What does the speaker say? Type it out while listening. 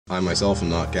I myself am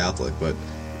not Catholic, but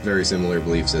very similar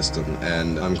belief system,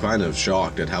 and I'm kind of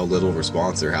shocked at how little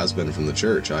response there has been from the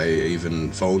church. I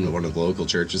even phoned one of the local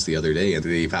churches the other day, and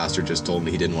the pastor just told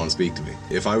me he didn't want to speak to me.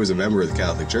 If I was a member of the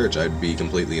Catholic Church, I'd be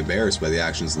completely embarrassed by the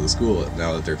actions of the school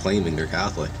now that they're claiming they're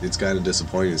Catholic. It's kind of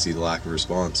disappointing to see the lack of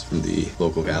response from the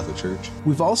local Catholic Church.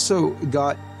 We've also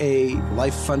got a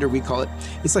life funder, we call it.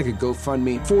 It's like a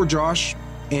GoFundMe for Josh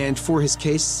and for his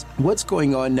case. What's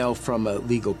going on now from a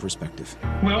legal perspective?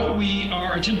 Well, we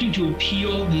are attempting to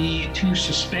appeal the 2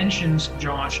 suspensions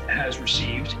Josh has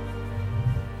received.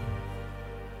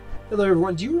 Hello,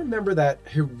 everyone. Do you remember that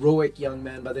heroic young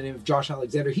man by the name of Josh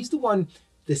Alexander? He's the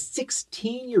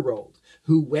 16-year-old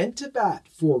who went to bat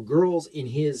for girls in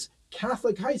his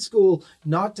Catholic high school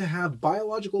not to have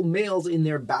biological males in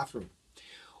their bathroom.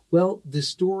 Well, the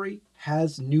story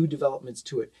has new developments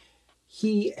to it.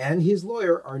 He and his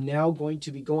lawyer are now going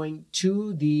to be going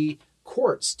to the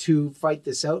courts to fight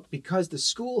this out because the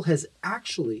school has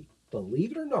actually,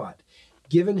 believe it or not,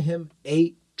 given him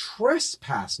a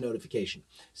trespass notification.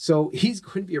 So he's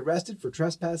going to be arrested for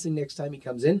trespassing next time he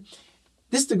comes in.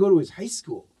 This is to go to his high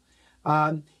school.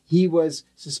 He was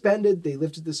suspended. They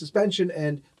lifted the suspension,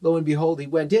 and lo and behold, he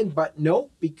went in. But no,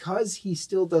 because he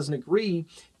still doesn't agree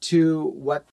to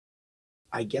what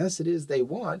I guess it is they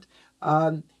want,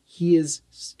 he has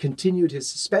continued his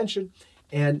suspension,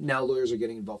 and now lawyers are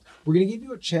getting involved. We're going to give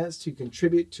you a chance to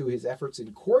contribute to his efforts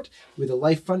in court with a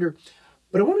life funder,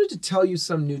 but I wanted to tell you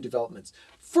some new developments.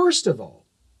 First of all,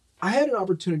 I had an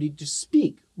opportunity to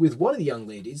speak with one of the young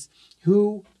ladies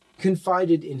who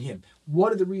confided in him.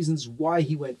 One of the reasons why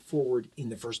he went forward in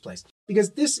the first place,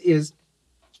 because this is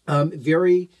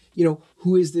very,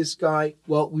 who is this guy?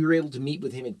 Well, we were able to meet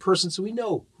with him in person, so we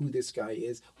know who this guy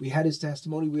is. We had his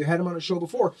testimony. We had him on a show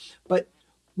before, but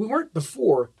we weren't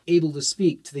before able to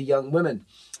speak to the young women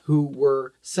who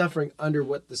were suffering under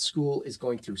what the school is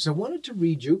going through. So I wanted to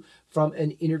read you from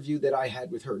an interview that I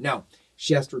had with her. Now,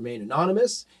 she has to remain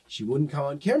anonymous. She wouldn't come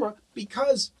on camera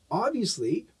because,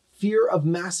 obviously, fear of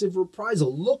massive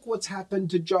reprisal. Look what's happened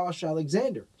to Josh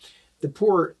Alexander. The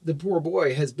poor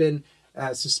boy has been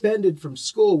suspended from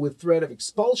school with threat of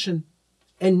expulsion,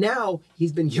 and now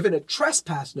he's been given a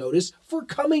trespass notice for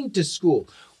coming to school.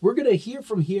 We're going to hear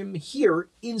from him here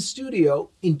in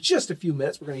studio in just a few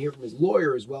minutes. We're going to hear from his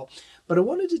lawyer as well. But I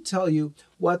wanted to tell you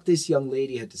what this young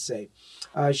lady had to say.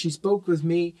 She spoke with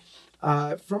me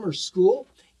from her school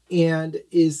and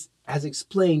has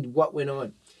explained what went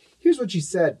on. Here's what she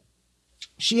said.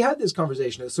 She had this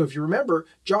conversation. So if you remember,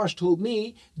 Josh told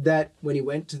me that when he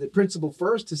went to the principal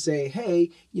first to say, hey,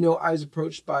 I was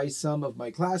approached by some of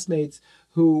my classmates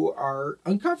who are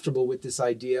uncomfortable with this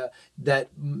idea that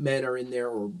men are in there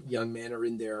or young men are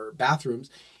in their bathrooms.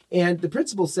 And the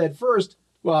principal said first,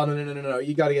 well, no,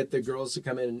 you got to get the girls to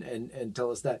come in and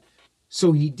tell us that.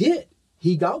 So he did.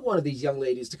 He got one of these young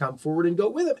ladies to come forward and go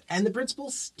with him, and the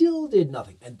principal still did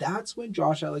nothing. And that's when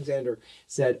Josh Alexander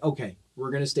said, okay,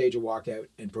 we're going to stage a walkout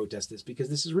and protest this because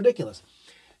this is ridiculous.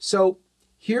 So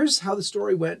here's how the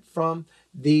story went from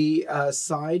the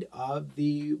side of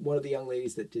one of the young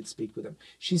ladies that did speak with him.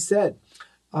 She said,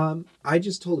 I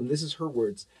just told him, this is her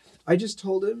words, I just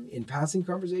told him in passing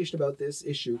conversation about this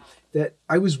issue that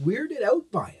I was weirded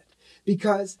out by it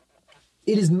because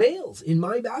it is males in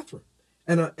my bathroom.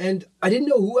 And I didn't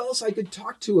know who else I could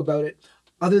talk to about it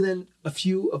other than a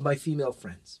few of my female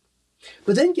friends.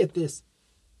 But then get this,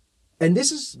 and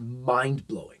this is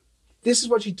mind-blowing. This is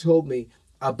what she told me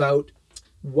about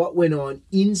what went on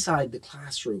inside the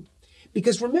classroom.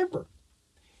 Because remember,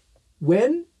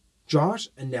 when Josh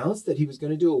announced that he was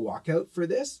going to do a walkout for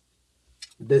this,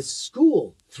 the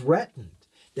school threatened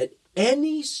that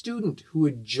any student who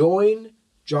would join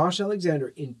Josh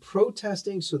Alexander in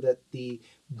protesting so that the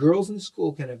girls in the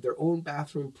school can have their own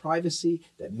bathroom privacy,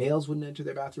 that males wouldn't enter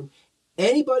their bathroom.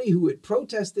 Anybody who would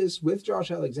protest this with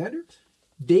Josh Alexander,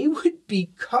 they would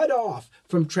be cut off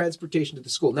from transportation to the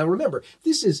school. Now remember,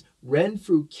 this is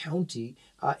Renfrew County.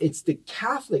 It's the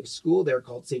Catholic school there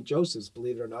called St. Joseph's,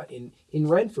 believe it or not, in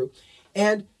Renfrew.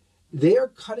 And they are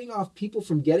cutting off people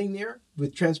from getting there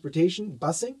with transportation,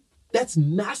 busing. That's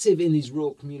massive in these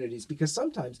rural communities because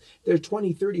sometimes they're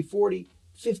 20, 30, 40,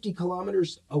 50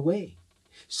 kilometers away.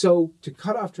 So to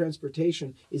cut off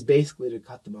transportation is basically to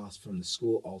cut them off from the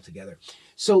school altogether.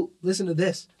 So listen to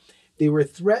this. They were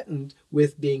threatened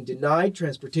with being denied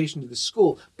transportation to the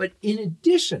school. But in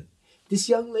addition, this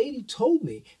young lady told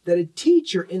me that a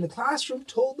teacher in the classroom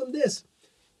told them this.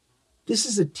 This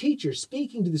is a teacher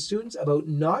speaking to the students about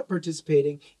not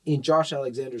participating in Josh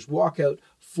Alexander's walkout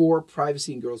for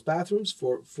privacy in girls' bathrooms,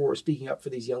 for speaking up for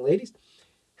these young ladies.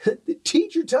 The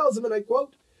teacher tells them, and I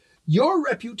quote, Your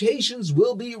reputations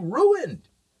will be ruined.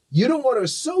 You don't want to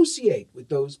associate with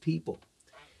those people.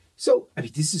 So, I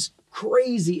mean, this is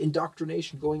crazy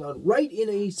indoctrination going on right in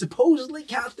a supposedly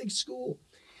Catholic school.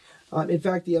 In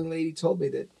fact, the young lady told me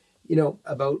that,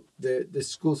 about the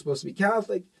school supposed to be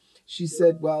Catholic. She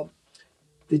said, well,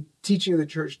 the teaching of the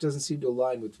church doesn't seem to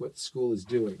align with what the school is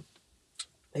doing.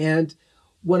 And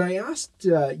when I asked,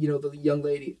 the young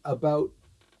lady about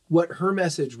what her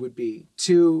message would be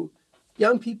to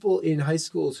young people in high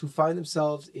schools who find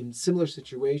themselves in similar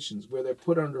situations where they're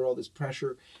put under all this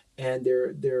pressure and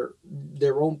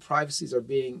their own privacies are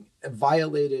being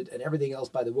violated and everything else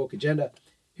by the woke agenda,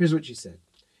 here's what she said.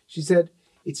 She said,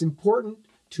 it's important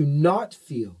to not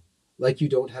feel like you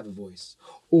don't have a voice,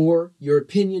 or your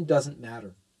opinion doesn't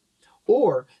matter,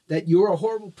 or that you're a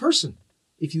horrible person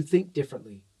if you think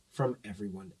differently from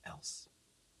everyone else.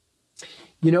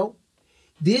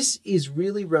 This is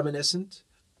really reminiscent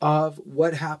of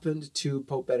what happened to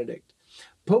Pope Benedict.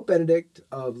 Pope Benedict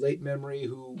of late memory,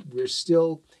 who we're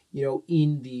still,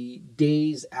 in the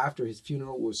days after his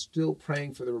funeral, was still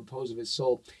praying for the repose of his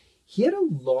soul. He had a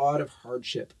lot of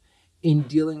hardship in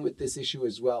dealing with this issue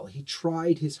as well. He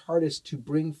tried his hardest to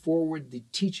bring forward the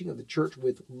teaching of the church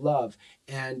with love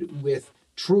and with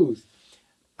truth.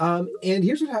 And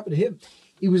here's what happened to him.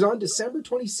 It was on December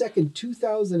 22nd,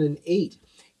 2008,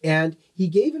 and he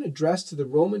gave an address to the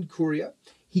Roman Curia.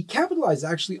 He capitalized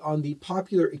actually on the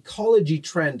popular ecology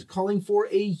trend, calling for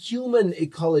a human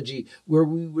ecology where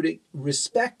we would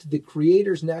respect the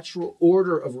Creator's natural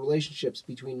order of relationships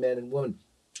between man and woman.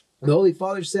 The Holy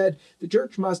Father said the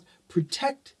church must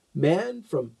protect man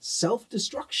from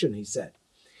self-destruction, he said.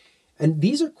 And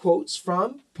these are quotes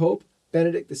from Pope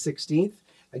Benedict XVI,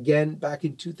 again back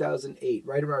in 2008,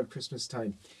 right around Christmas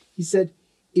time. He said,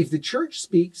 if the church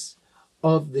speaks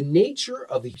of the nature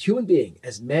of the human being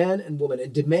as man and woman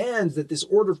and demands that this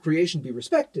order of creation be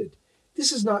respected,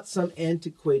 this is not some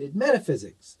antiquated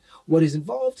metaphysics. What is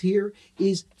involved here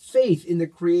is faith in the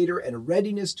Creator and a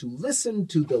readiness to listen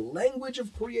to the language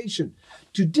of creation.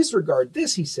 To disregard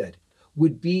this, he said,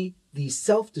 would be the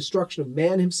self-destruction of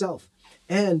man himself,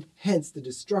 and hence the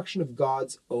destruction of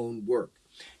God's own work.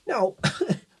 Now,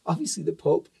 obviously the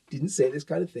Pope didn't say this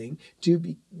kind of thing to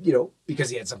be, because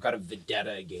he had some kind of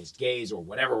vendetta against gays or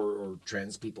whatever, or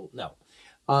trans people. No.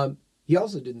 He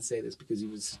also didn't say this because he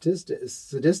was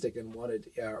sadistic and wanted,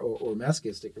 or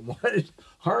masochistic and wanted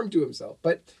harm to himself.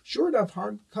 But sure enough,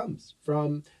 harm comes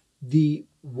from the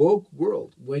woke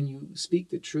world when you speak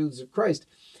the truths of Christ.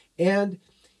 And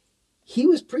he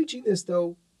was preaching this,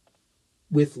 though,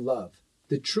 with love,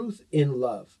 the truth in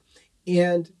love.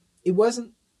 And it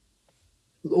wasn't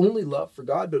only love for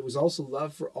God, but it was also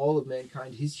love for all of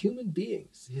mankind, his human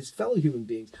beings, his fellow human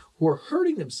beings who are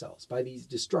hurting themselves by these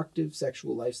destructive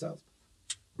sexual lifestyles.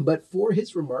 But for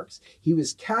his remarks, he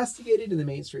was castigated in the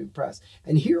mainstream press.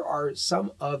 And here are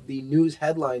some of the news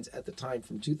headlines at the time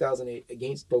from 2008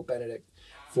 against Pope Benedict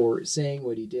for saying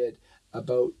what he did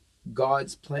about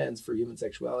God's plans for human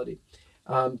sexuality.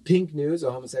 Pink News,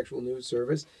 a homosexual news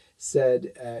service,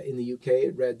 said in the UK,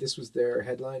 it read, this was their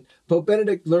headline, Pope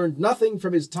Benedict learned nothing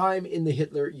from his time in the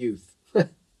Hitler Youth.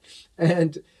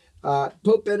 And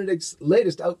Pope Benedict's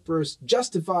latest outburst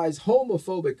justifies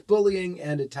homophobic bullying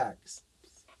and attacks.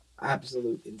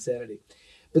 Absolute insanity.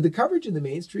 But the coverage in the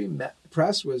mainstream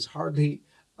press was hardly,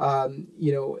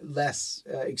 less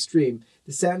extreme.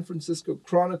 The San Francisco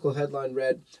Chronicle headline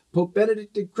read, Pope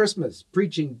Benedict at Christmas,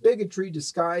 preaching bigotry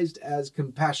disguised as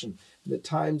compassion. The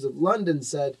Times of London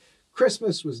said,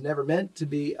 Christmas was never meant to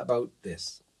be about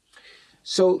this.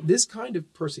 So this kind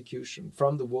of persecution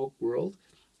from the woke world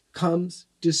comes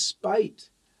despite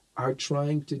our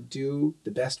trying to do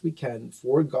the best we can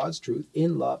for God's truth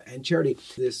in love and charity.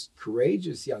 This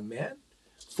courageous young man,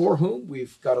 for whom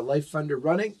we've got a Life Funder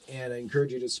running, and I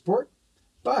encourage you to support,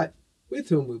 but with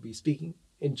whom we'll be speaking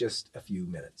in just a few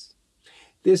minutes.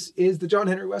 This is the John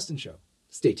Henry Weston Show.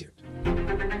 Stay tuned.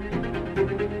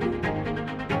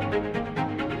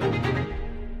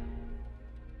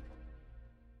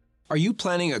 Are you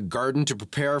planning a garden to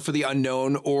prepare for the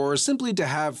unknown or simply to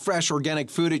have fresh organic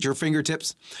food at your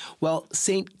fingertips? Well,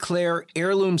 St. Clair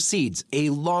Heirloom Seeds, a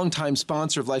longtime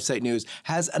sponsor of LifeSite News,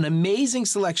 has an amazing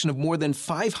selection of more than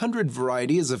 500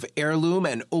 varieties of heirloom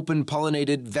and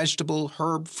open-pollinated vegetable,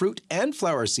 herb, fruit, and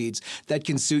flower seeds that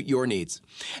can suit your needs.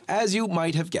 As you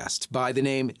might have guessed by the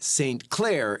name St.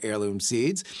 Clair Heirloom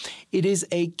Seeds, it is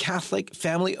a Catholic,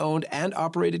 family-owned and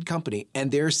operated company, and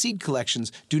their seed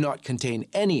collections do not contain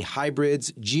any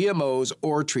hybrids, GMOs,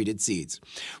 or treated seeds.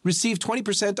 Receive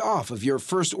 20% off of your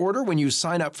first order when you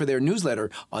sign up for their newsletter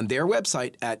on their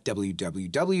website at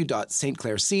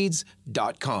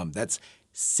www.stclairseeds.com. That's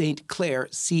St. Clair,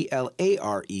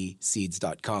 C-L-A-R-E,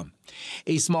 seeds.com.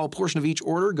 A small portion of each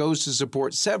order goes to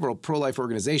support several pro-life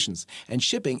organizations, and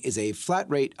shipping is a flat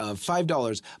rate of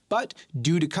 $5, but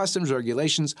due to customs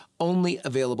regulations, only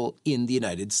available in the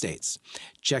United States.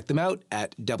 Check them out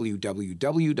at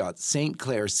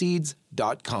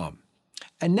www.stclairseeds.com.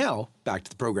 And now, back to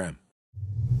the program.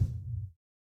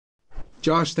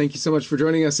 Josh, thank you so much for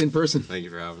joining us in person. Thank you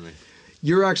for having me.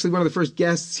 You're actually one of the first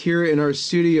guests here in our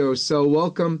studio, so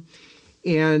welcome.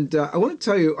 And I want to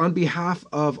tell you, on behalf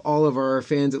of all of our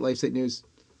fans at LifeSite News,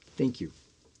 thank you.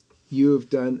 You have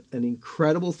done an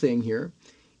incredible thing here,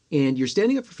 and you're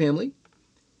standing up for family.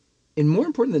 And more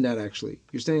important than that, actually,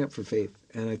 you're standing up for faith,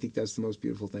 and I think that's the most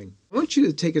beautiful thing. I want you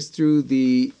to take us through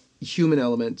the human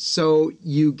element. So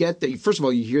you get there, first of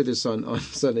all, you hear this on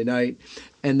Sunday night,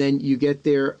 and then you get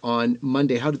there on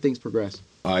Monday. How did things progress?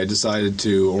 I decided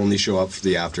to only show up for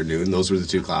the afternoon. Those were the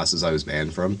two classes I was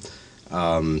banned from.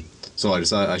 So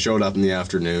I showed up in the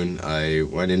afternoon. I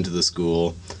went into the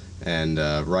school, and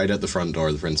right at the front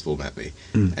door, the principal met me.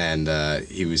 And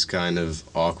he was kind of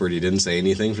awkward. He didn't say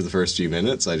anything for the first few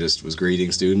minutes. I just was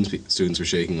greeting students. Students were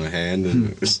shaking my hand, and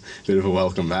it was a bit of a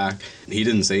welcome back. He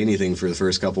didn't say anything for the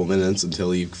first couple of minutes until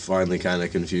he finally kind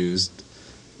of confused.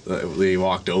 He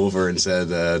walked over and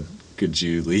said, could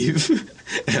you leave?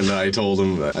 And I told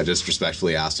him, I just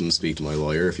respectfully asked him to speak to my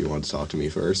lawyer if he wanted to talk to me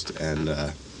first. And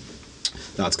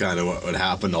that's kind of what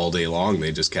happened all day long.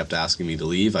 They just kept asking me to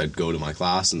leave. I'd go to my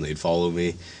class and they'd follow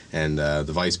me. And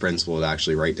the vice principal would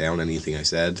actually write down anything I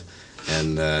said.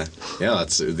 And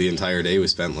that's the entire day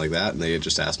was spent like that. And they had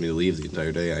just asked me to leave the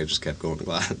entire day. I just kept going to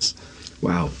class.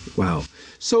 Wow.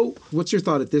 So what's your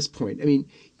thought at this point? I mean,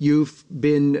 you've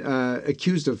been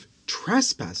accused of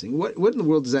trespassing. What in the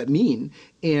world does that mean?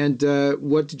 And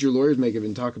what did your lawyers make of it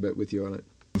and talk about with you on it?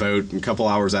 About a couple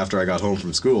hours after I got home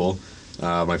from school,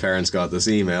 my parents got this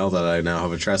email that I now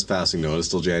have a trespassing notice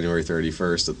till January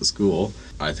 31st at the school.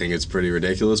 I think it's pretty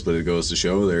ridiculous, but it goes to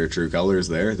show their true colors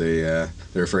there. They're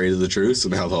afraid of the truth, so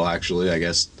now they'll actually, I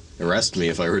guess, arrest me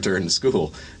if I return to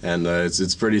school. And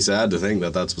it's pretty sad to think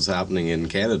that that's what's happening in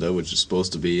Canada, which is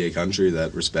supposed to be a country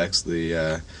that respects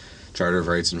the Charter of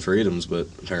Rights and Freedoms, but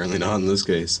apparently not in this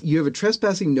case. You have a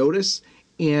trespassing notice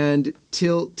and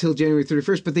till January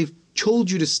 31st, but they've told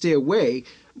you to stay away,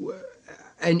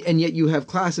 and yet you have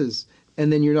classes,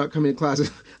 and then you're not coming to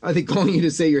classes. Are they calling you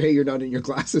to say you're not in your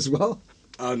class as well?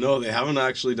 No, they haven't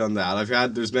actually done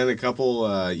that. There's been a couple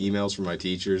emails from my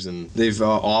teachers, and they've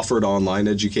offered online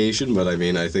education, but I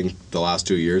mean, I think the last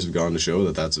 2 years have gone to show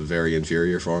that that's a very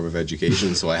inferior form of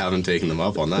education, so I haven't taken them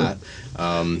up on that.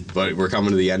 But we're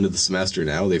coming to the end of the semester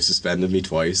now. They've suspended me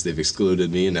twice, they've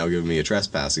excluded me, and now given me a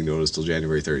trespassing notice till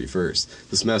January 31st.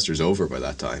 The semester's over by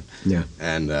that time. Yeah.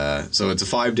 And so it's a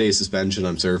 5-day suspension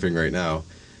I'm serving right now.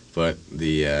 But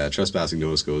the trespassing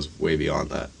notice goes way beyond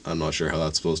that. I'm not sure how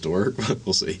that's supposed to work, but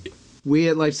we'll see. We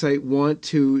at LifeSite want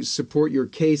to support your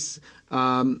case.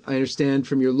 I understand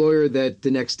from your lawyer that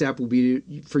the next step will be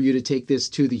for you to take this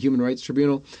to the Human Rights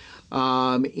Tribunal.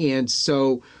 And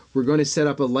so we're going to set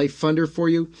up a life funder for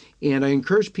you. And I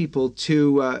encourage people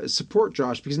to support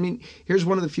Josh, because, I mean, here's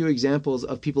one of the few examples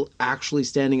of people actually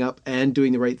standing up and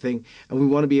doing the right thing. And we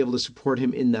want to be able to support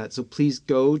him in that. So please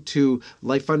go to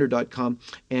lifefunder.com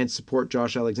and support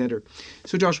Josh Alexander.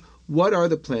 So, Josh, what are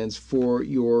the plans for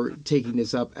your taking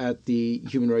this up at the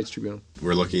Human Rights Tribunal?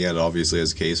 We're looking at it, obviously,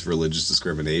 as a case for religious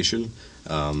discrimination.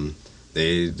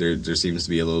 There seems to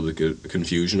be a little bit of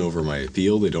confusion over my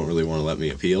appeal. They don't really want to let me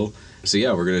appeal. So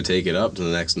yeah, we're going to take it up to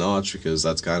the next notch, because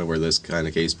that's kind of where this kind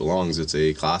of case belongs. It's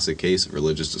a classic case of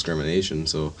religious discrimination.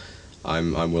 So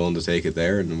I'm willing to take it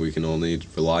there, and we can only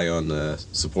rely on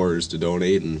supporters to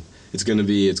donate. And it's going to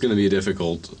be a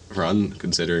difficult run,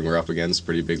 considering we're up against a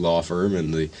pretty big law firm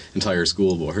and the entire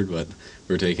school board, but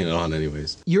we're taking it on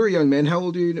anyways. You're a young man. How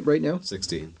old are you right now?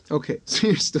 16. Okay, so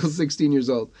you're still 16 years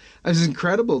old. It's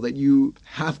incredible that you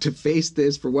have to face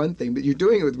this, for one thing, but you're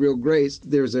doing it with real grace.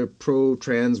 There's a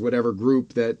pro-trans whatever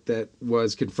group that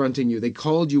was confronting you. They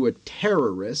called you a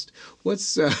terrorist.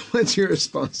 What's your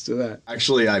response to that?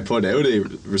 Actually, I put out a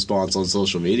response on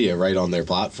social media right on their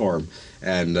platform,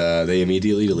 and they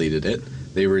immediately deleted it.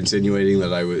 They were insinuating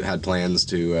that I had plans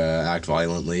to act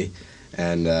violently,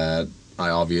 and I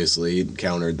obviously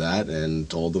countered that and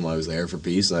told them I was there for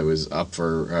peace and I was up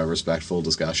for a respectful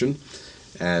discussion.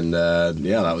 And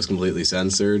that was completely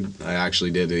censored. I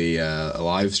actually did a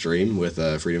live stream with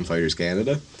Freedom Fighters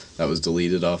Canada. That was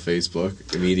deleted off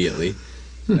Facebook immediately.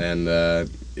 And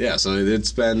so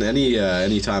it's been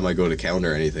any time I go to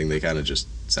counter anything, they kind of just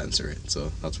censor it.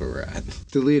 So that's where we're at.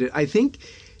 Delete it. I think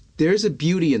there's a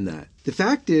beauty in that. The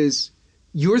fact is,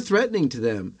 you're threatening to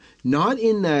them, not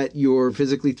in that you're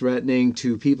physically threatening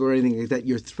to people or anything like that.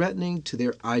 You're threatening to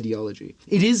their ideology.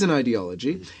 It is an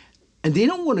ideology. And they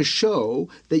don't want to show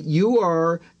that you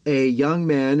are a young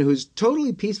man who's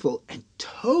totally peaceful and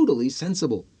totally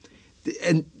sensible.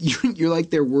 And you're like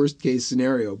their worst case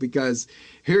scenario, because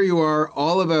here you are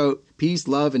all about peace,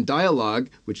 love, and dialogue,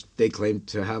 which they claim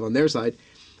to have on their side.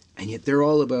 And yet they're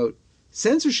all about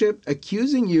censorship,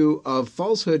 accusing you of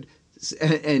falsehood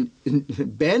and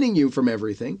banning you from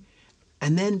everything.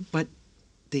 And then, but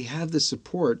they have the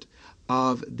support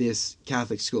of this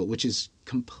Catholic school, which is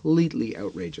completely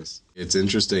outrageous. It's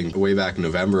interesting. Way back in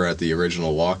November at the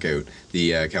original walkout,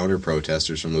 the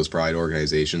counter-protesters from those pride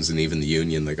organizations and even the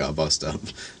union that got bust up,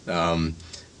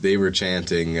 they were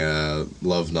chanting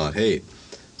love, not hate.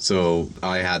 So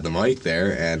I had the mic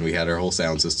there, and we had our whole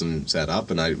sound system set up,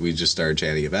 and we just started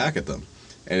chanting it back at them.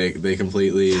 And they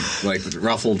completely, like,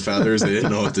 ruffled feathers. They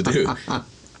didn't know what to do.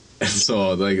 And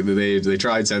so, like, they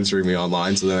tried censoring me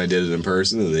online, so then I did it in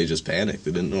person, and they just panicked.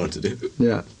 They didn't know what to do.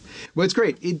 Yeah. Well, it's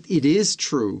great. It is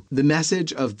true. The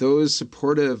message of those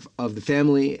supportive of the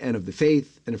family and of the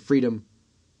faith and of freedom,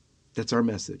 that's our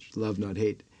message. Love, not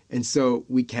hate. And so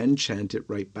we can chant it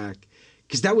right back,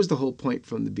 because that was the whole point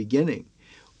from the beginning.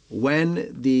 When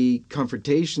the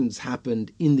confrontations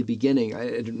happened in the beginning,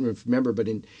 I don't remember, but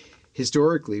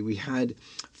historically, we had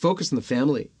Focus on the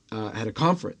Family at a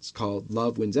conference called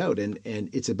Love Wins Out, and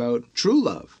it's about true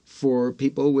love for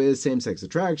people with same-sex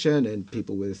attraction and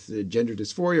people with gender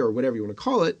dysphoria, or whatever you want to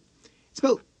call it. It's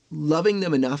about loving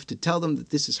them enough to tell them that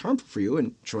this is harmful for you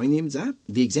and showing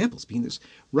the examples. Being there's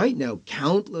right now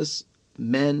countless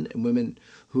men and women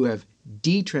who have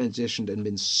detransitioned and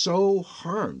been so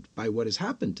harmed by what has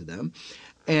happened to them,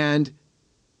 and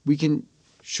we can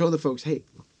show the folks, hey,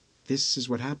 look, this is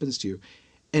what happens to you.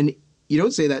 And you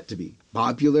don't say that to be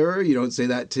popular. You don't say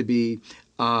that to be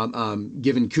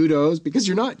given kudos, because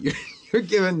you're not. You're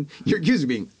accused of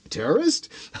being a terrorist.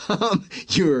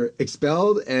 You're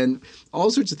expelled and all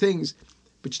sorts of things.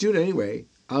 But you do it anyway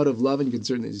out of love and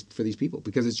concern for these people,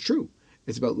 because it's true.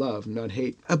 It's about love, not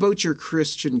hate. About your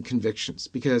Christian convictions,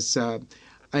 because I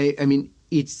mean,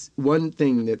 it's one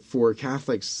thing that for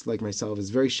Catholics like myself is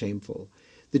very shameful.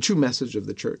 The true message of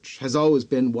the Church has always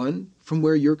been one from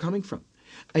where you're coming from.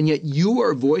 And yet you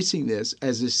are voicing this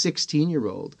as a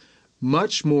 16-year-old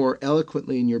much more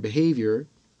eloquently in your behavior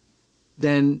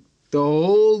than the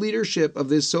whole leadership of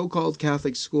this so-called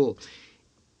Catholic school.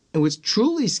 And what's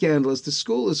truly scandalous, the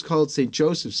school is called St.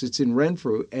 Joseph's. It's in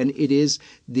Renfrew, and it is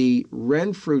the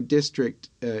Renfrew District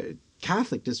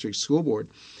Catholic District School Board.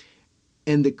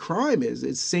 And the crime is,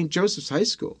 it's St. Joseph's High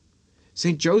School.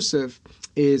 St. Joseph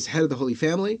is head of the Holy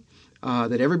Family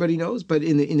that everybody knows, but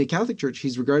in the Catholic Church,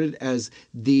 he's regarded as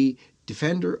the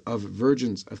defender of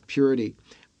virgins, of purity,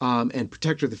 and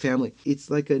protector of the family. It's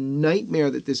like a nightmare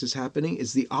that this is happening.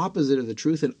 It's the opposite of the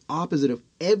truth and opposite of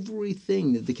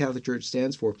everything that the Catholic Church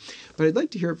stands for. But I'd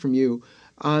like to hear it from you.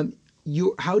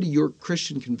 How do your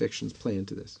Christian convictions play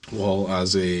into this? Well,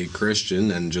 as a Christian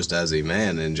and just as a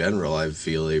man in general, I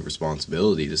feel a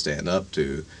responsibility to stand up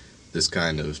to this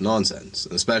kind of nonsense,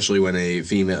 especially when a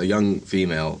young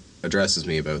female addresses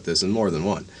me about this, and more than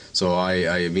one. So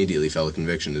I immediately felt a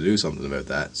conviction to do something about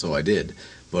that, so I did.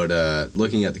 But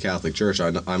looking at the Catholic Church,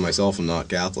 I myself am not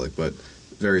Catholic, but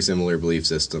very similar belief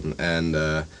system, and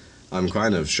I'm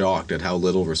kind of shocked at how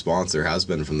little response there has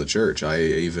been from the church. I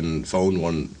even phoned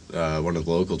one of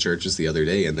the local churches the other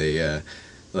day, and they,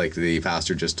 like, the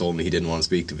pastor just told me he didn't want to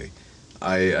speak to me.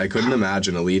 I couldn't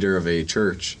imagine a leader of a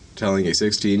church telling a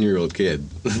 16-year-old kid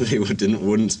they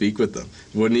wouldn't speak with them,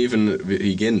 wouldn't even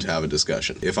begin to have a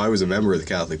discussion. If I was a member of the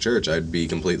Catholic Church, I'd be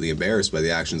completely embarrassed by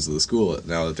the actions of the school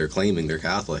now that they're claiming they're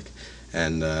Catholic.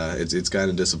 And it's kind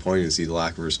of disappointing to see the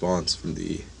lack of response from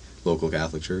the local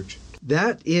Catholic Church.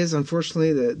 That is,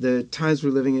 unfortunately, the times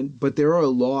we're living in, but there are a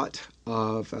lot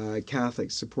of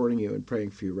Catholics supporting you and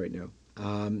praying for you right now.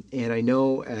 And I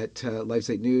know at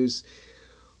LifeSite News,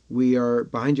 we are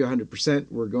behind you 100%.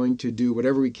 We're going to do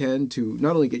whatever we can to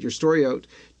not only get your story out,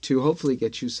 to hopefully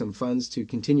get you some funds to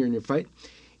continue in your fight.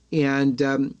 And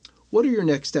what are your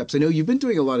next steps? I know you've been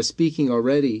doing a lot of speaking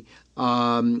already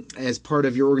as part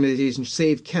of your organization,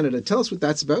 Save Canada. Tell us what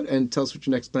that's about, and tell us what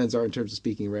your next plans are in terms of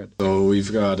speaking around. So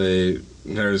we've got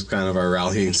there's kind of our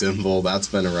rallying symbol. That's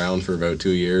been around for about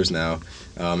 2 years now.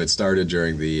 It started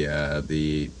during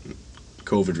the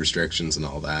COVID restrictions and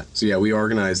all that. So yeah, we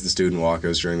organized the student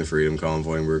walkouts during the Freedom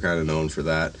Convoy, and we were kind of known for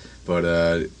that. But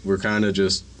we're kind of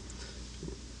just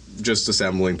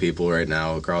assembling people right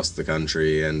now across the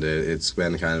country, and it's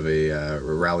been kind of a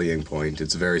rallying point.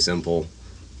 It's very simple.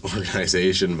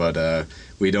 organization, but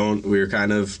we're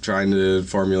kind of trying to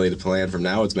formulate a plan from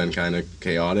now. It's been kind of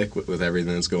chaotic with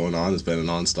everything that's going on. It's been a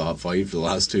non-stop fight for the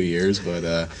last 2 years,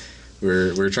 but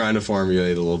we're trying to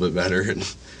formulate a little bit better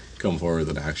and come forward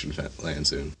with an action plan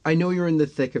soon. I know you're in the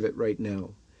thick of it right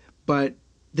now, but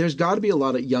there's got to be a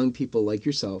lot of young people like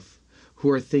yourself who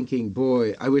are thinking,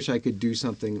 boy, I wish I could do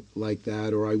something like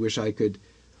that, or I wish I could.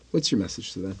 What's your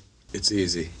message to them? It's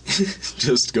easy.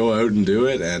 Just go out and do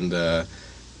it, and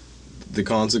the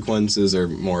consequences are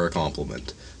more a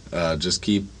compliment. Just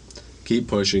keep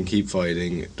pushing, keep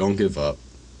fighting, don't give up.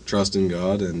 Trust in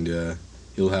God, and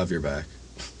He'll have your back.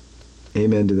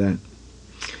 Amen to that.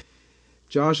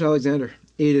 Josh Alexander,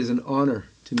 it is an honor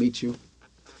to meet you.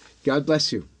 God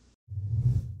bless you.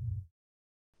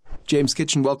 James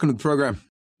Kitchen, welcome to the program.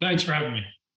 Thanks for having me.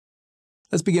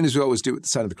 Let's begin as we always do with the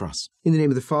sign of the cross. In the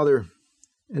name of the Father,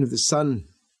 and of the Son,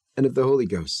 and of the Holy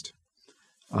Ghost.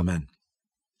 Amen.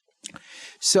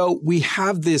 So we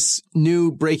have this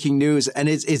new breaking news, and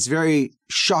it's very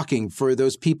shocking for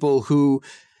those people who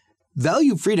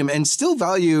value freedom and still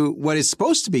value what is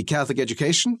supposed to be Catholic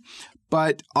education.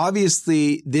 But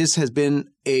obviously, this has been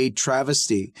a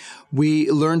travesty. We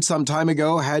learned some time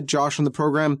ago, had Josh on the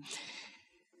program,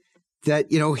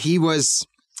 that, he was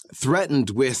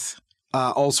threatened with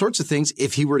all sorts of things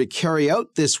if he were to carry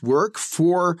out this work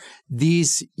for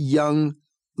these young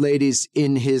ladies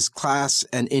in his class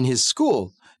and in his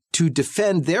school to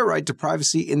defend their right to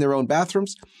privacy in their own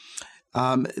bathrooms.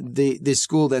 The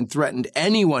school then threatened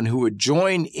anyone who would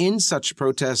join in such a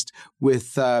protest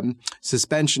with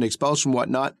suspension, expulsion,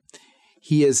 whatnot.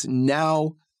 He is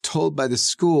now told by the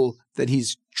school that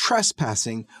he's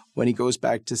trespassing when he goes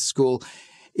back to school.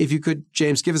 If you could,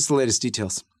 James, give us the latest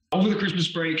details. Over the Christmas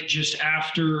break, just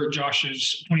after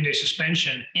Josh's 20-day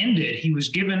suspension ended, he was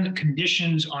given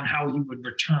conditions on how he would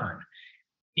return.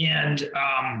 And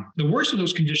the worst of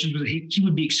those conditions was that he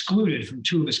would be excluded from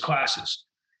 2 of his classes.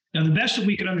 Now, the best that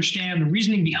we could understand, the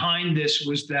reasoning behind this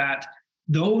was that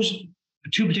those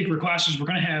 2 particular classes were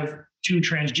going to have 2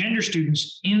 transgender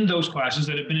students in those classes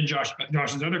that had been in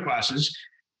Josh's other classes.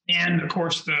 And of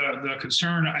course, the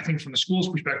concern, I think, from the school's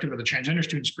perspective or the transgender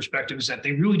students' perspective is that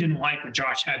they really didn't like what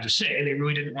Josh had to say. They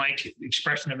really didn't like the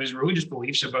expression of his religious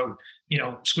beliefs about,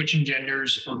 switching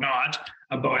genders or not,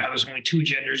 about how there's only 2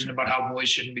 genders, and about how boys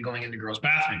shouldn't be going into girls'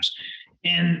 bathrooms.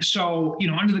 And so,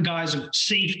 under the guise of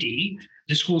safety,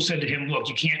 the school said to him, look,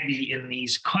 you can't be in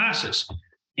these classes.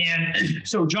 And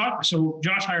so Josh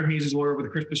hired me as his lawyer over the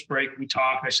Christmas break. We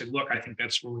talked. I said, look, I think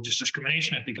that's religious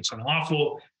discrimination. I think it's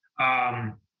unlawful.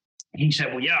 He said,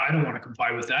 well, yeah, I don't want to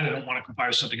comply with that. I don't want to comply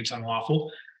with something that's unlawful.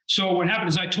 So what happened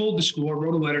is I told the school, I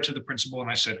wrote a letter to the principal,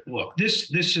 and I said, look, this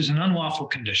is an unlawful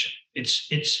condition. It's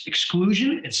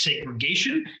exclusion, it's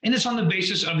segregation, and it's on the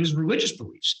basis of his religious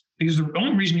beliefs. Because the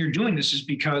only reason you're doing this is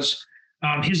because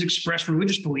his expressed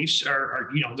religious beliefs are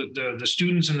the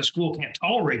students in the school can't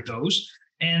tolerate those.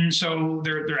 And so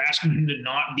they're asking him to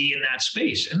not be in that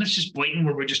space. And that's just blatant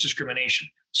religious discrimination.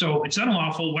 So it's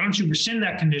unlawful. Why don't you rescind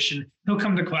that condition? He'll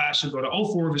come to class. He'll go to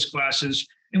all 4 of his classes,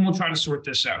 and we'll try to sort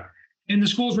this out. And the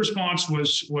school's response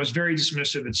was very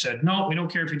dismissive and said, no, we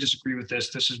don't care if you disagree with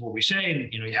this. This is what we say,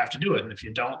 and you have to do it. And if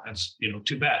you don't, that's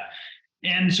too bad.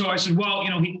 And so I said, well,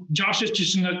 Josh just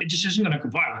isn't going to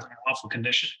comply with an unlawful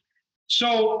condition.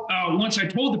 So once I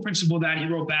told the principal that, he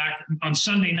wrote back on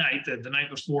Sunday night, the night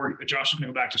before Josh was going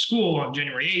to go back to school on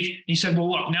January 8th. He said,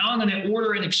 well, look, now I'm going to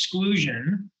order an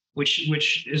exclusion,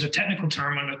 which is a technical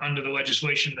term under the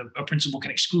legislation. A principal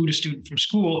can exclude a student from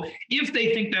school if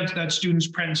they think that student's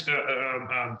presence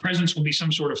will be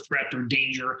some sort of threat or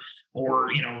danger or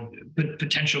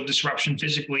potential disruption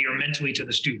physically or mentally to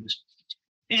the students.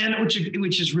 And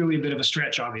which is really a bit of a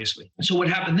stretch, obviously. So what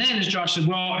happened then is Josh said,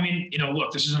 well,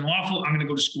 look, this is unlawful. I'm going to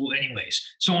go to school anyways.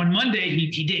 So on Monday,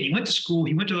 he did. He went to school.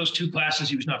 He went to those 2 classes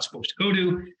he was not supposed to go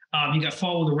to. He got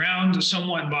followed around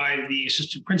somewhat by the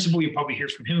assistant principal. You'll probably hear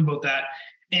from him about that.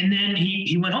 And then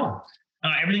he went home.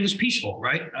 Everything was peaceful,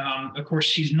 right? Of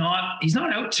course, he's not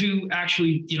out to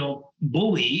actually,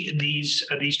 bully these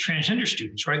transgender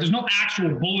students, right? There's no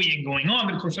actual bullying going on,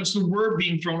 but of course, that's the word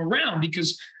being thrown around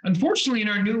because, unfortunately, in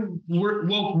our new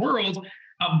woke world,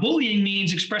 bullying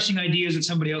means expressing ideas that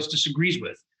somebody else disagrees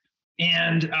with,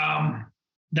 and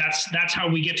that's how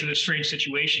we get to this strange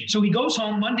situation. So he goes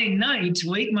home Monday night,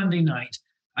 late Monday night.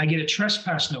 I get a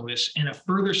trespass notice and a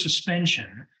further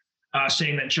suspension.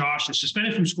 Saying that Josh is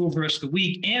suspended from school for the rest of the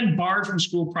week and barred from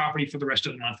school property for the rest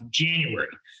of the month of January.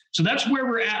 So that's where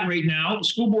we're at right now. The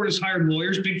school board has hired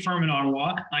lawyers, big firm in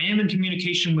Ottawa. I am in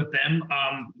communication with them,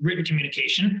 written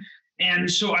communication. And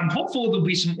so I'm hopeful there'll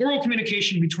be some oral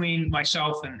communication between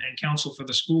myself and counsel for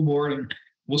the school board.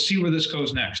 we'll see where this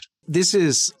goes next. This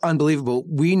is unbelievable.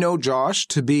 We know Josh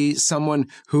to be someone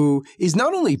who is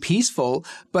not only peaceful,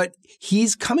 but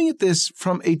he's coming at this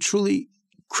from a truly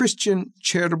Christian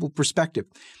charitable perspective.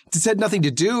 This had nothing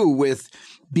to do with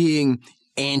being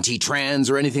anti-trans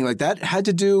or anything like that. It had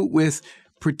to do with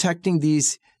protecting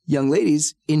these young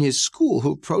ladies in his school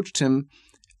who approached him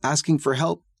asking for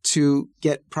help to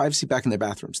get privacy back in their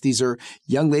bathrooms. These are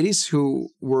young ladies who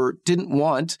didn't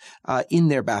want in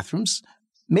their bathrooms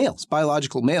males,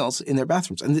 biological males in their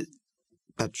bathrooms. And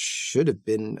that should have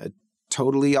been a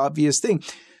totally obvious thing.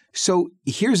 So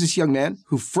here's this young man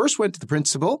who first went to the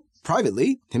principal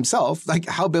privately himself, like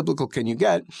how biblical can you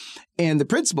get? And the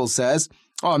principal says,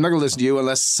 oh, I'm not going to listen to you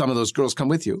unless some of those girls come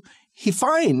with you. He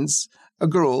finds a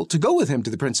girl to go with him to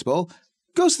the principal,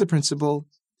 goes to the principal,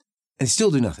 and still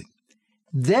do nothing.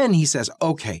 Then he says,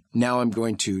 okay, now I'm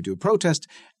going to do a protest.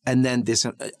 And then this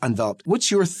enveloped. What's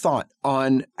your thought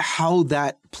on how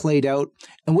that played out?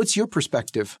 And what's your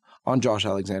perspective on Josh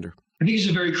Alexander? I think he's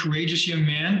a very courageous young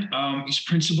man. He's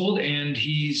principled, and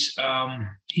he's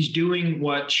doing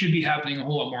what should be happening a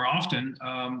whole lot more often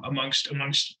amongst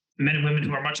men and women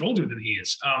who are much older than he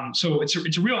is. So it's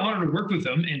a real honor to work with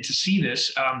him and to see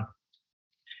this. I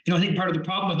think part of the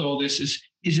problem with all this is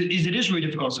it is really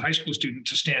difficult as a high school student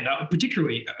to stand up,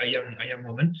 particularly a young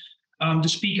woman, to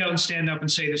speak out and stand up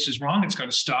and say this is wrong. It's got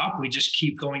to stop. We just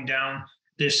keep going down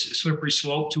this slippery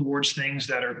slope towards things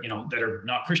that are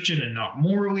not Christian and not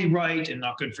morally right and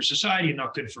not good for society and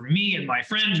not good for me and my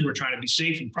friends who are trying to be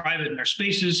safe and private in their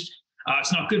spaces.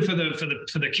 It's not good for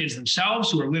the kids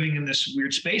themselves who are living in this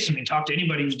weird space. I mean, talk to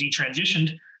anybody who's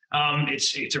detransitioned.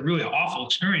 It's a really awful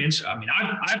experience. I mean,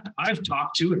 I've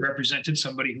talked to and represented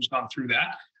somebody who's gone through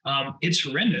that. It's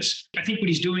horrendous. I think what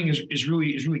he's doing is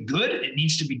really good. It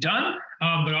needs to be done.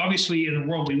 But obviously in the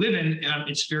world we live in,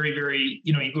 it's very, very,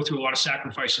 you go through a lot of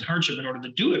sacrifice and hardship in order to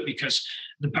do it, because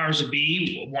the powers that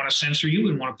be want to censor you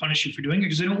and want to punish you for doing it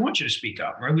because they don't want you to speak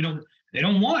up, right? They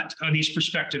don't want these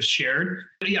perspectives shared.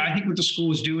 But yeah, I think what the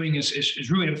school is doing is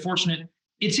really unfortunate.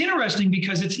 It's interesting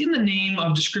because it's in the name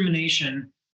of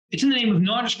discrimination. It's in the name of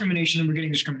non-discrimination that we're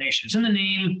getting discrimination. It's in the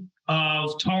name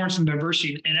of tolerance and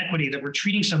diversity and equity that we're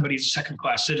treating somebody as a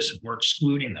second-class citizen. We're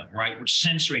excluding them, right? We're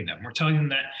censoring them. We're telling them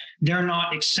that they're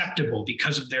not acceptable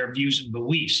because of their views and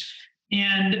beliefs.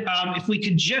 And if we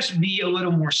could just be a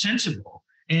little more sensible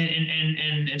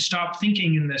and stop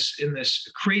thinking in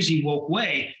this crazy woke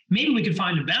way, maybe we could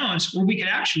find a balance where we could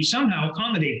actually somehow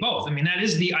accommodate both. I mean, that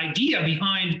is the idea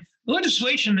behind the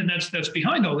legislation that's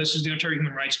behind all this is the Ontario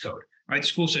Human Rights Code. Right, the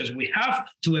school says we have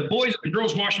to let boys and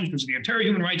girls washrooms because of the Ontario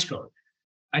Human Rights Code.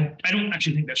 I don't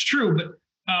actually think that's true, but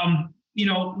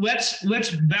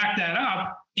let's back that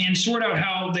up and sort out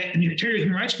how the Ontario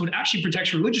Human Rights Code actually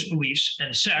protects religious beliefs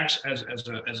and sex as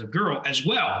a girl as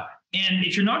well. And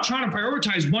if you're not trying to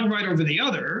prioritize one right over the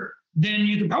other, then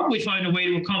you can probably find a way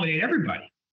to accommodate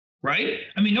everybody. Right?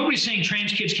 I mean, nobody's saying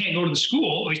trans kids can't go to the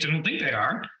school. At least I don't think they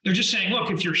are. They're just saying,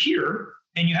 look, if you're here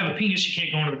and you have a penis, you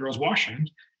can't go into the girls' washrooms.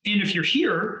 And if you're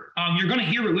here, you're going to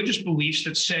hear religious beliefs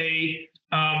that say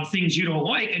things you don't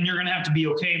like, and you're going to have to be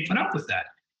okay and put up with that.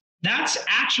 That's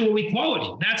actual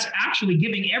equality. That's actually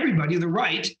giving everybody the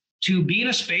right to be in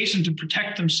a space and to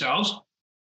protect themselves,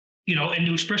 and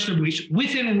to express their beliefs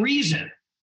within reason,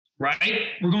 right?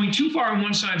 We're going too far on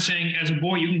one side saying, as a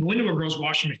boy, you can go into a girl's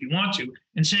washroom if you want to,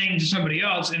 and saying to somebody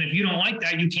else, and if you don't like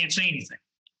that, you can't say anything.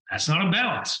 That's not a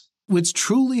balance. What's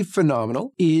truly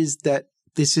phenomenal is that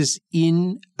this is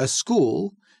in a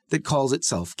school that calls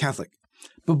itself Catholic.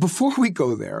 But before we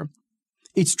go there,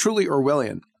 it's truly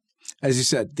Orwellian. As you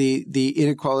said, the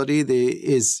inequality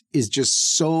is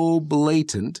just so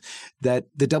blatant that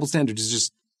the double standard is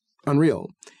just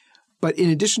unreal. But in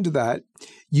addition to that,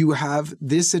 you have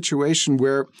this situation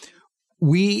where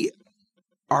we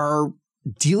are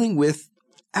dealing with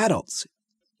adults.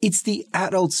 It's the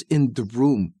adults in the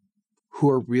room who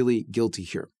are really guilty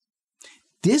here.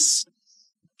 This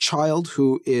child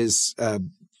who is,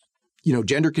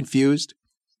 gender confused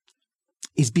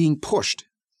is being pushed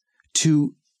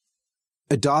to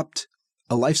adopt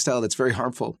a lifestyle that's very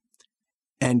harmful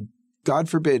and, God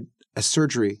forbid, a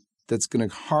surgery that's going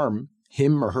to harm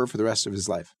him or her for the rest of his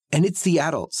life. And it's the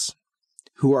adults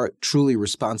who are truly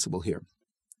responsible here.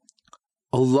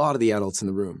 A lot of the adults in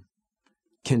the room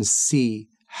can see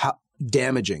how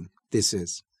damaging this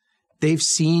is. They've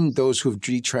seen those who have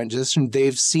detransitioned.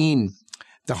 They've seen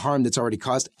the harm that's already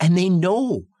caused, and they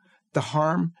know the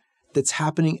harm that's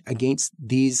happening against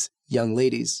these young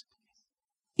ladies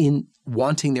in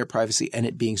wanting their privacy and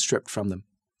it being stripped from them.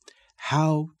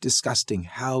 How disgusting,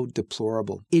 how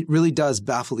deplorable. It really does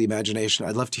baffle the imagination.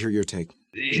 I'd love to hear your take.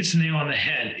 it hits the nail on the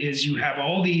head. Is you have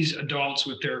all these adults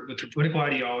with their political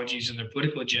ideologies and their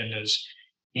political agendas,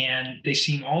 and they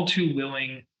seem all too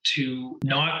willing to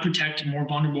not protect more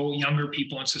vulnerable younger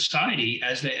people in society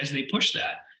as they push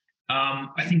that.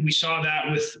 I think we saw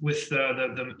that with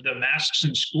the masks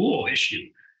in school issue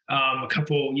a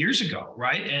couple years ago,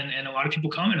 right? And a lot of people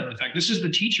commented on the fact this is the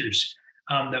teachers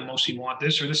that mostly want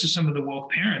this, or this is some of the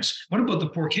woke parents. What about the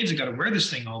poor kids that got to wear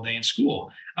this thing all day in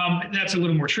school? That's a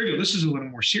little more trivial. This is a little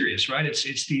more serious, right? It's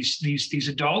these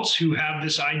adults who have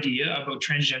this idea about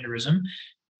transgenderism,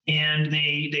 and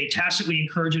they tacitly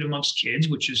encourage it amongst kids,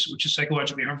 which is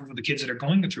psychologically harmful for the kids that are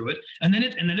going through it, and then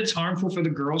it's harmful for the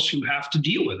girls who have to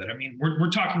deal with it. I mean,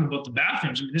 we're talking about the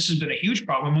bathrooms. I mean, this has been a huge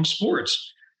problem among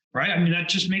sports, right? I mean, that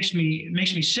just makes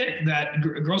me sick that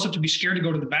girls have to be scared to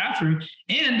go to the bathroom,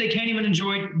 and they can't even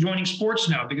enjoy joining sports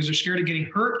now because they're scared of getting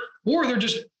hurt, or they're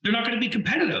not going to be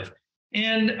competitive.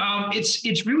 And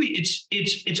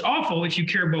it's awful if you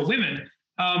care about women.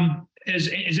 As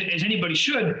anybody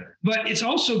should, but it's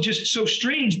also just so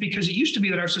strange because it used to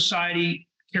be that our society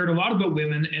cared a lot about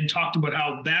women and talked about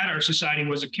how bad our society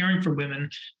was at caring for women.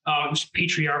 It was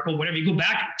patriarchal, whatever. You go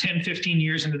back 10, 15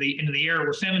 years into the era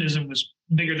where feminism was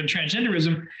bigger than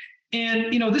transgenderism.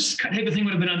 And, this type of thing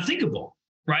would have been unthinkable,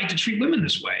 right? To treat women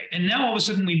this way. And now all of a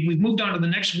sudden we've moved on to the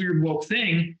next weird woke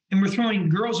thing, and we're throwing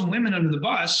girls and women under the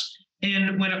bus.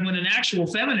 And when an actual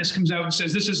feminist comes out and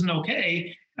says this isn't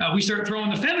okay, we start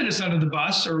throwing the feminists under the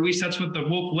bus, or at least that's what the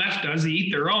woke left does. They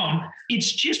eat their own.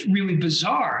 It's just really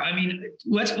bizarre. I mean,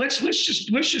 let's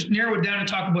just narrow it down and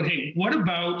talk about, hey, what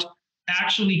about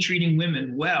actually treating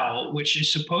women well, which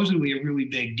is supposedly a really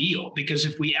big deal? Because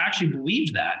if we actually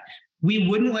believed that, we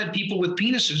wouldn't let people with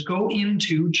penises go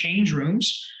into change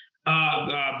rooms,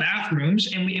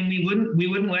 bathrooms, and we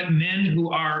wouldn't let men who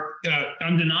are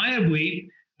undeniably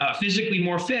physically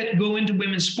more fit go into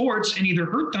women's sports and either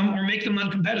hurt them or make them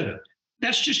uncompetitive.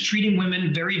 That's just treating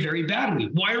women very, very badly.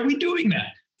 Why are we doing that?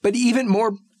 But even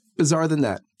more bizarre than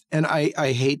that, and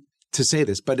I hate to say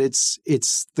this, but it's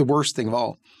the worst thing of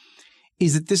all,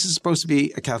 is that this is supposed to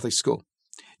be a Catholic school.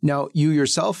 Now, you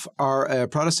yourself are a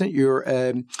Protestant. You're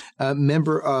a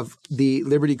member of the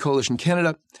Liberty Coalition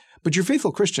Canada, but you're a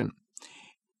faithful Christian.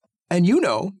 And you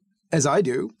know, as I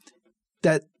do,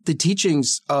 that the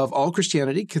teachings of all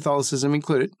Christianity, Catholicism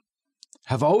included,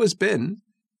 have always been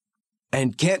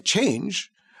and can't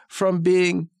change from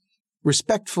being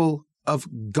respectful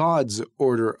of God's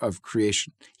order of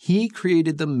creation. He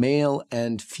created the male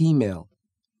and female.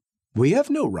 We have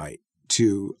no right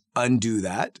to undo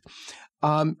that.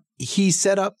 He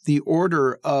set up the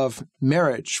order of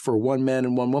marriage for one man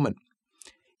and one woman.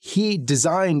 He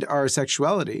designed our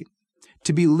sexuality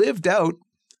to be lived out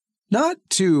not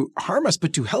to harm us,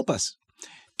 but to help us,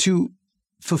 to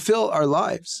fulfill our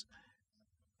lives.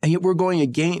 And yet we're going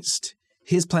against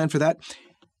his plan for that.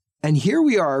 And here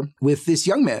we are with this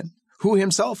young man who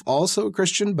himself also a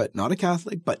Christian, but not a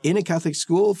Catholic, but in a Catholic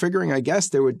school, figuring, I guess,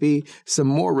 there would be some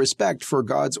more respect for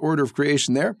God's order of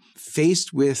creation there,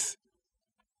 faced with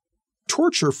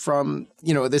torture from,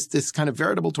 this kind of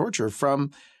veritable torture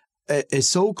from a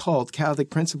so-called Catholic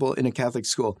principal in a Catholic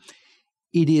school.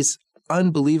 It is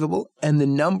unbelievable. And the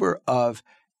number of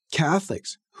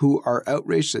Catholics who are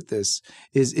outraged at this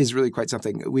is really quite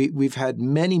something. We've had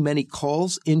many, many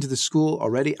calls into the school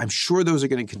already. I'm sure those are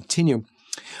going to continue.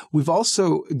 We've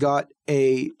also got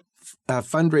a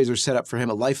fundraiser set up for him,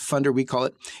 a life funder, we call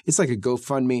it. It's like a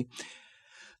GoFundMe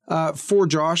for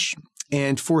Josh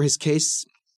and for his case.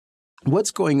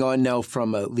 What's going on now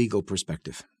from a legal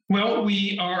perspective? Well,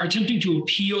 we are attempting to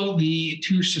appeal the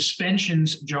 2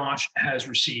 suspensions Josh has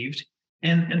received.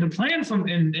 And the plan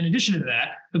in addition to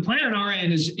that, the plan on our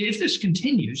end is if this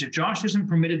continues, if Josh isn't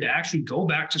permitted to actually go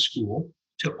back to school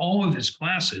to all of his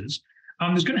classes,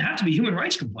 there's going to have to be a human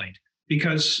rights complaint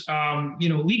because,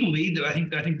 legally, I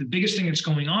think the biggest thing that's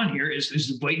going on here is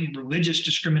the blatant religious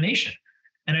discrimination.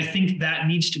 And I think that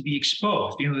needs to be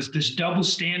exposed. This double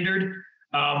standard,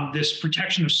 this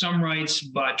protection of some rights,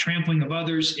 but trampling of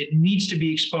others, it needs to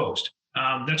be exposed.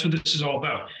 That's what this is all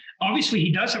about. Obviously,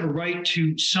 he does have a right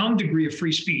to some degree of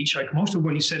free speech. Like most of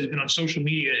what he said has been on social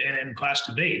media and in class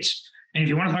debates. And if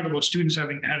you want to talk about students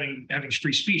having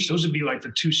free speech, those would be like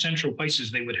the 2 central places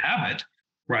they would have it,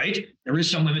 right? There is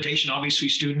some limitation. Obviously,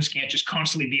 students can't just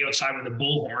constantly be outside with a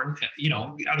bullhorn,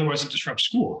 otherwise it disrupts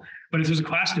school. But if there's a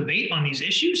class debate on these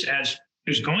issues, as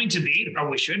there's going to be, there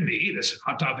probably should be, this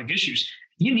hot topic issues,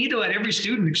 you need to let every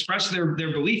student express their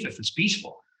belief if it's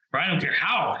peaceful, right? I don't care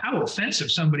how offensive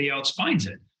somebody else finds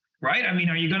it. right? I mean,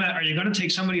 are you gonna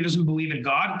take somebody who doesn't believe in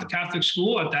God at the Catholic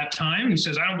school at that time, who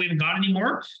says, I don't believe in God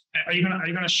anymore? Are you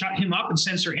gonna shut him up and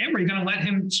censor him? Or are you gonna let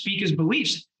him speak his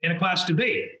beliefs in a class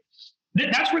debate?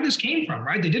 That's where this came from,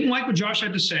 right? They didn't like what Josh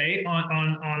had to say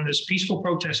on this peaceful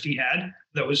protest he had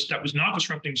that was not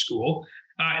disrupting school.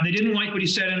 They didn't like what he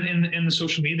said in the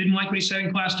social media. They didn't like what he said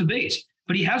in class debates.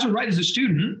 But he has a right as a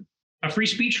student, a free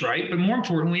speech right, but more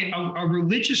importantly, a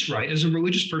religious right as a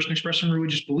religious person expressing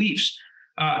religious beliefs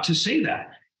to say that.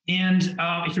 And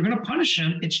if you're going to punish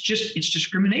him, it's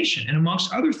discrimination, and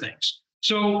amongst other things.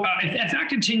 So if that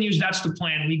continues, that's the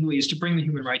plan legally, is to bring the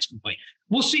human rights complaint.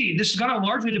 We'll see. This is going to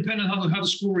largely depend on how the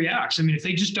school reacts. I mean, if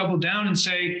they just double down and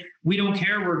say, we don't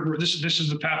care, this is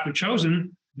the path we've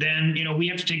chosen, then we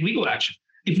have to take legal action.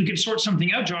 If we can sort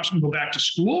something out, Josh can go back to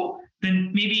school, then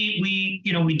maybe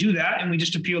we do that and we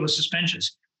just appeal the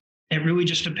suspensions. It really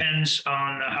just depends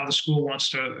on how the school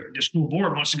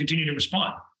board wants to continue to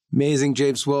respond. Amazing,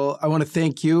 James. Well, I want to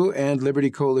thank you and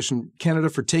Liberty Coalition Canada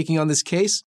for taking on this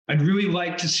case. I'd really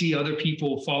like to see other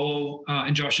people follow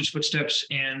in Josh's footsteps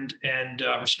and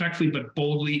respectfully but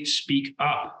boldly speak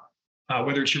up.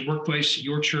 Whether it's your workplace,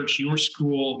 your church, your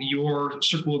school, your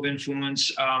circle of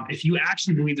influence. If you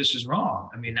actually believe this is wrong,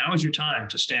 I mean, now is your time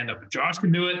to stand up. If Josh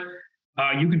can do it,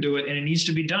 you can do it, and it needs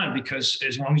to be done, because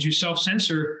as long as you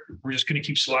self-censor, we're just going to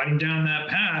keep sliding down that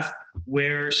path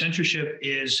where censorship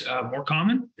is more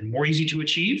common and more easy to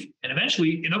achieve. And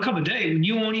eventually, there'll come a day when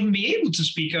you won't even be able to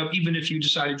speak up, even if you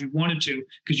decided you wanted to,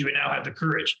 because you now have the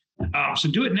courage.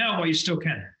 So do it now while you still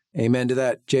can. Amen to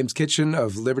that. James Kitchen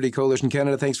of Liberty Coalition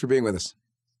Canada, thanks for being with us.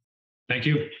 Thank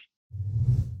you.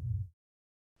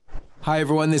 Hi,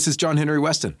 everyone. This is John Henry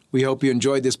Weston. We hope you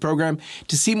enjoyed this program.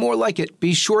 To see more like it,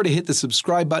 be sure to hit the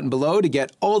subscribe button below to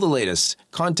get all the latest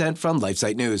content from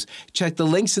LifeSite News. Check the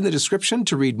links in the description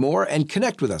to read more and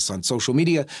connect with us on social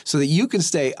media so that you can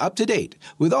stay up to date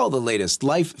with all the latest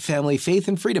life, family, faith,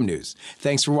 and freedom news.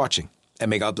 Thanks for watching, and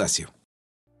may God bless you.